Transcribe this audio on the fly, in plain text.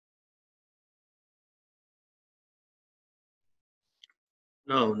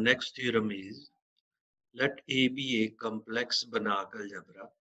Now, next theorem is let A be a complex Banach algebra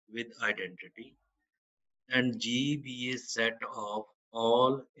with identity and G be a set of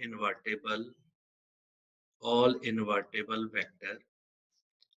all invertible vector.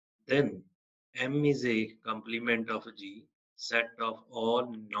 Then M is a complement of G, set of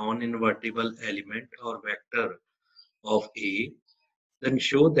all non-invertible element or vector of A. Then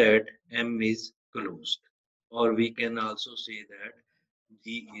show that M is closed, or we can also say that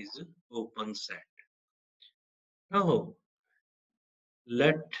G is open set. Now,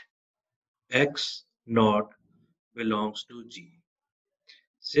 let X naught belongs to G.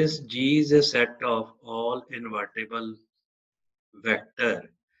 Since G is a set of all invertible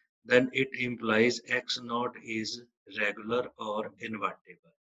vector, then it implies X naught is regular or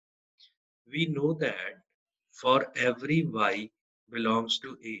invertible. We know that for every Y belongs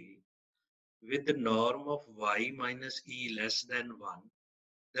to A, with the norm of Y minus E less than 1,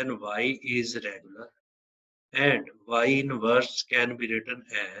 then Y is regular, and Y inverse can be written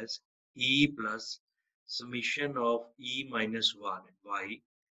as E plus summation of E minus 1 Y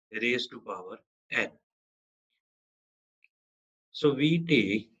raised to power n. So we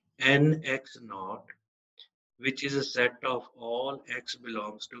take nx naught, which is a set of all x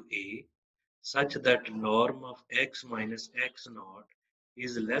belongs to A, such that norm of x minus x naught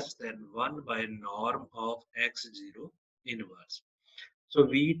is less than 1 by norm of x0 inverse. So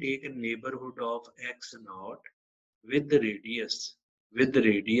we take a neighborhood of x naught with the radius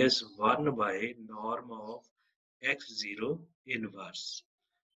 1 by norm of x0 inverse.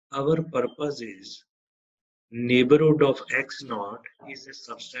 Our purpose is neighborhood of x naught is a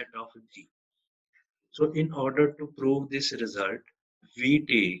subset of G. So in order to prove this result, we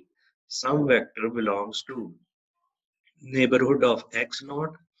take some vector belongs to neighborhood of x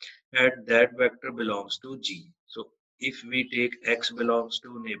naught and that vector belongs to G. So if we take x belongs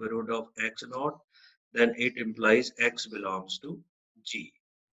to neighborhood of x naught, then it implies x belongs to G.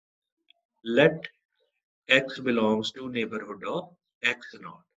 Let x belongs to neighborhood of x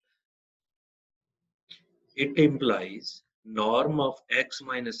naught. It implies norm of x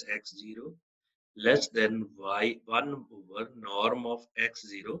minus x0 less than y1 over norm of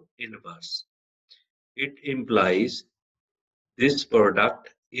x0 inverse. It implies this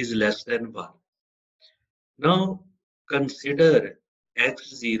product is less than 1. Now consider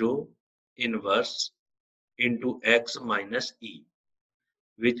x0 inverse into x minus e,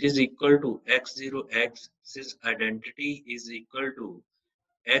 which is equal to x0x, since identity is equal to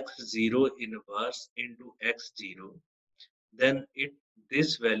x0 inverse into x0, then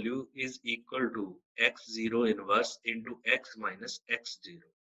this value is equal to x0 inverse into x minus x0.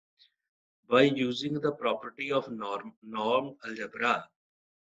 By using the property of norm algebra,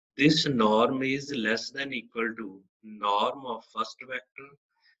 this norm is less than equal to norm of first vector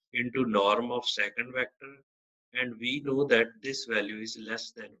into norm of second vector, and we know that this value is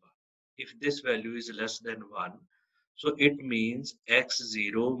less than 1. If this value is less than 1, so it means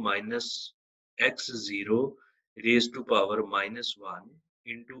x0 minus x0 raised to power minus 1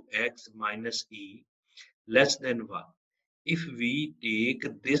 into x minus e less than 1. If we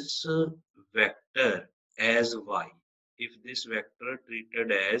take this vector as y, if this vector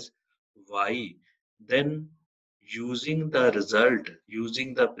treated as y, then using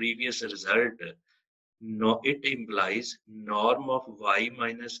the previous result, it implies norm of y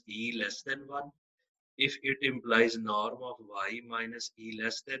minus e less than 1. If it implies norm of y minus e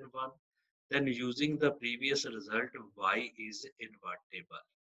less than 1, then using the previous result, y is invertible.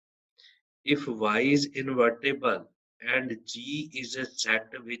 If y is invertible and G is a set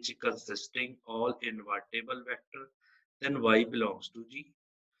which consisting all invertible vector, then y belongs to G.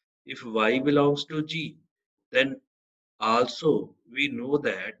 If y belongs to G, then also we know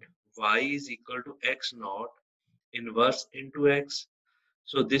that y is equal to x naught inverse into x.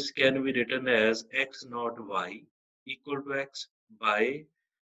 So this can be written as x naught y equal to x by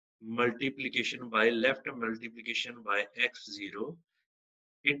left multiplication by x0.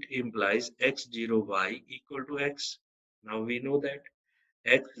 It implies x0y equal to x. Now we know that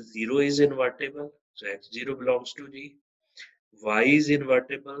x0 is invertible, so x0 belongs to G. Y is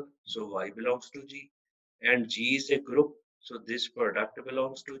invertible, so y belongs to G. And G is a group, so this product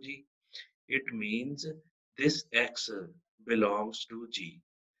belongs to G. It means this x belongs to G.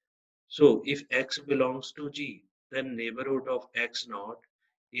 So if x belongs to G, then neighborhood of x naught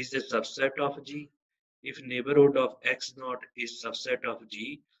is a subset of G. If neighborhood of x naught is subset of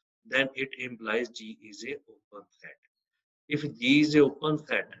G, then it implies G is a open set. If G is a open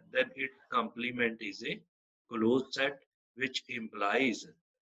set, then its complement is a closed set, which implies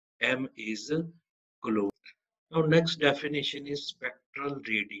M is closed. Now, next definition is spectral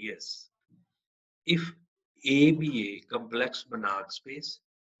radius. If A be a complex Banach space,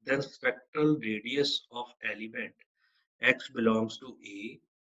 then spectral radius of element X belongs to A,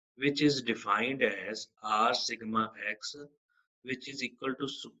 which is defined as R sigma X, which is equal to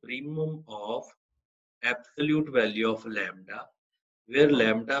supremum of absolute value of lambda, where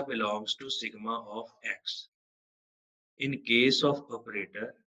lambda belongs to sigma of X. In case of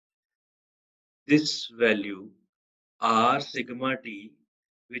operator, this value R sigma T,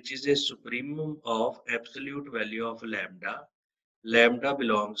 which is a supremum of absolute value of lambda, lambda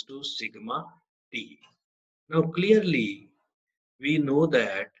belongs to sigma T. Now clearly we know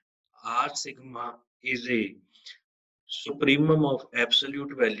that R sigma is a supremum of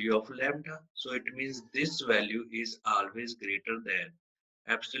absolute value of lambda. So it means this value is always greater than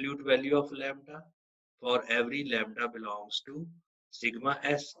absolute value of lambda for every lambda belongs to sigma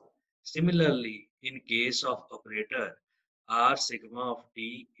s. Similarly, in case of operator, R sigma of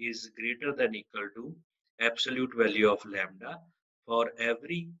t is greater than equal to absolute value of lambda for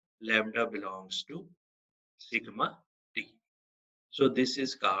every lambda belongs to sigma t. So this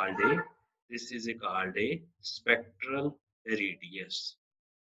is called a spectral radius.